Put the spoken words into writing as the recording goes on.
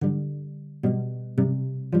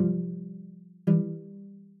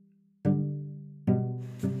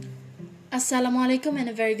Assalamualaikum and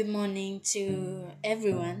a very good morning to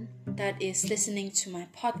everyone that is listening to my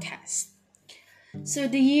podcast. So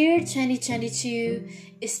the year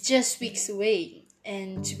 2022 is just weeks away,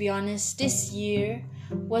 and to be honest, this year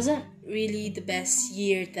wasn't really the best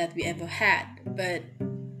year that we ever had, but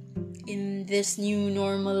in this new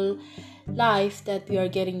normal life that we are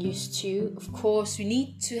getting used to, of course, we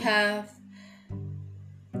need to have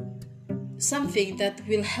something that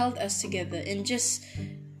will hold us together and just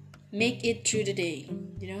make it through the day.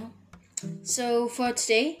 So for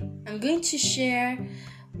today, I'm going to share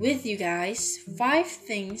with you guys 5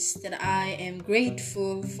 things that I am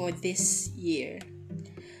grateful for this year.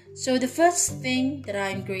 So the first thing that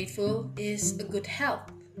I'm grateful is a good health.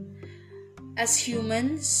 As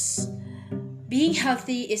humans, being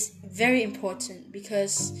healthy is very important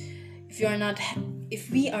because if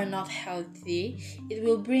we are not healthy, it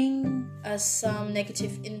will bring us some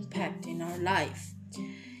negative impact in our life.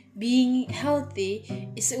 Being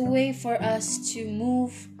healthy is a way for us to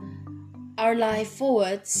move our life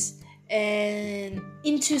forwards and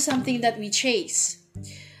into something that we chase.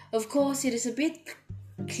 Of course, it is a bit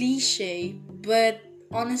cliche, but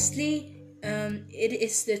honestly, it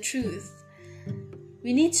is the truth.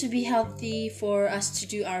 We need to be healthy for us to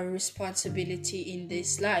do our responsibility in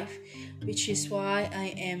this life, which is why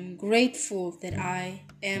I am grateful that I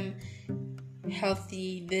am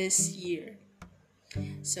healthy this year.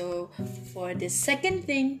 So for the second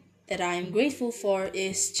thing that I'm grateful for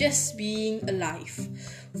is just being alive.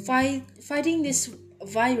 Fighting this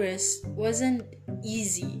virus wasn't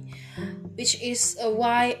easy, which is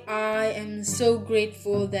why I am so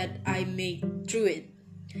grateful that I made through it.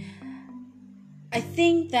 I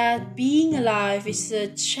think that being alive is a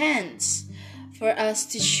chance for us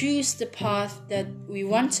to choose the path that we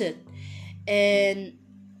wanted and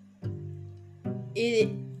it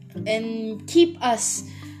and keep us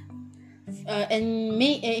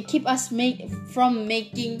from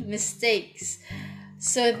making mistakes,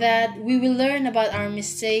 so that we will learn about our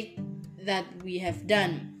mistake that we have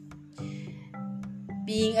done.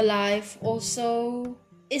 Being alive also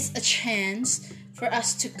is a chance for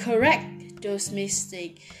us to correct those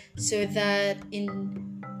mistakes, so that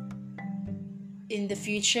in the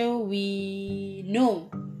future we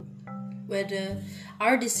know whether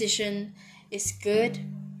our decision is good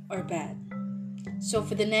or bad. So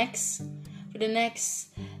for the next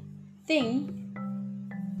thing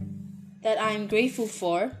that I'm grateful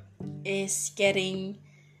for is the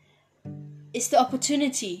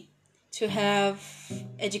opportunity to have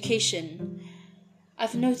education.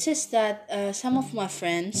 I've noticed that some of my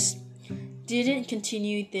friends didn't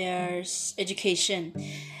continue their education,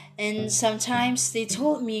 and sometimes they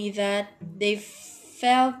told me that they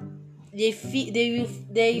felt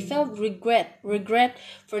regret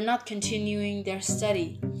for not continuing their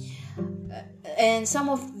study, and some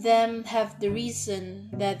of them have the reason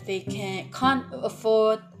that they can't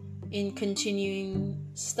afford in continuing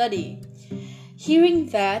study. Hearing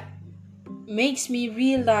that makes me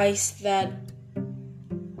realize that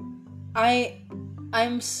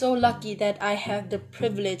I'm so lucky that I have the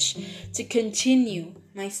privilege to continue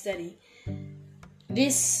my study.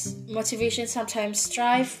 This motivation sometimes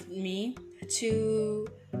drives me to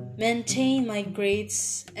maintain my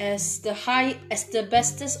grades as the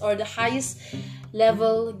bestest or the highest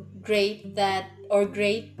level grade that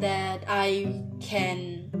I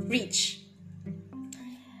can reach.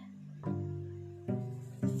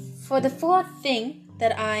 For the fourth thing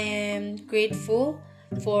that I am grateful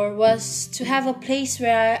for was to have a place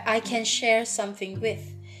where I can share something with.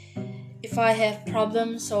 If I have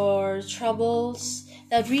problems or troubles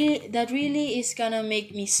that really is gonna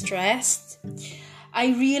make me stressed, I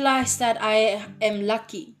realize that I am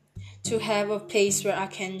lucky to have a place where I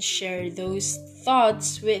can share those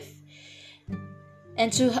thoughts with,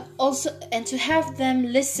 and to have them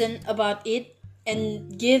listen about it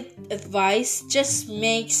and give advice just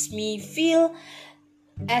makes me feel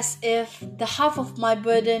as if the half of my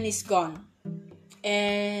burden is gone.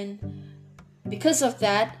 And because of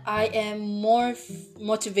that, I am more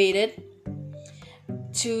motivated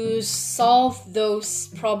to solve those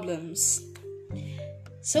problems.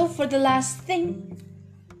 So for the last thing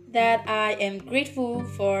that I am grateful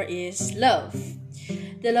for is love.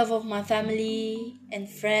 The love of my family and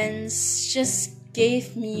friends just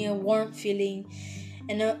gave me a warm feeling,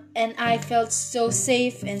 and I felt so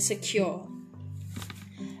safe and secure.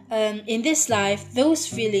 In this life, those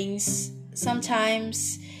feelings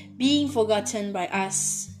sometimes being forgotten by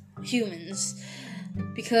us humans,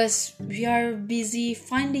 because we are busy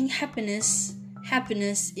finding happiness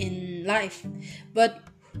in life, but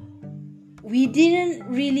we didn't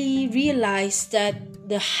really realize that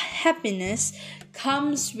the happiness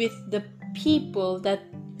comes with the people that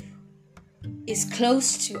is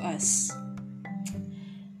close to us.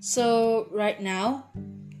 So right now,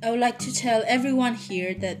 I would like to tell everyone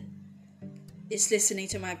here that is listening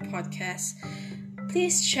to my podcast,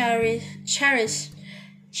 please cherish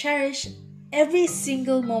every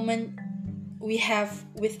single moment we have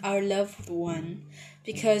with our loved one,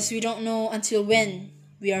 because we don't know until when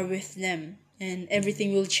we are with them, and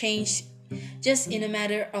everything will change just in a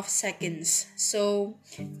matter of seconds. So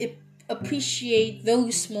appreciate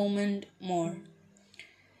those moments more.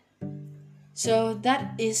 So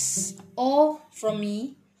that is all from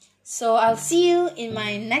me. So I'll see you in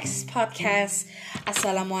my next podcast.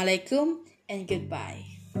 Assalamualaikum and goodbye.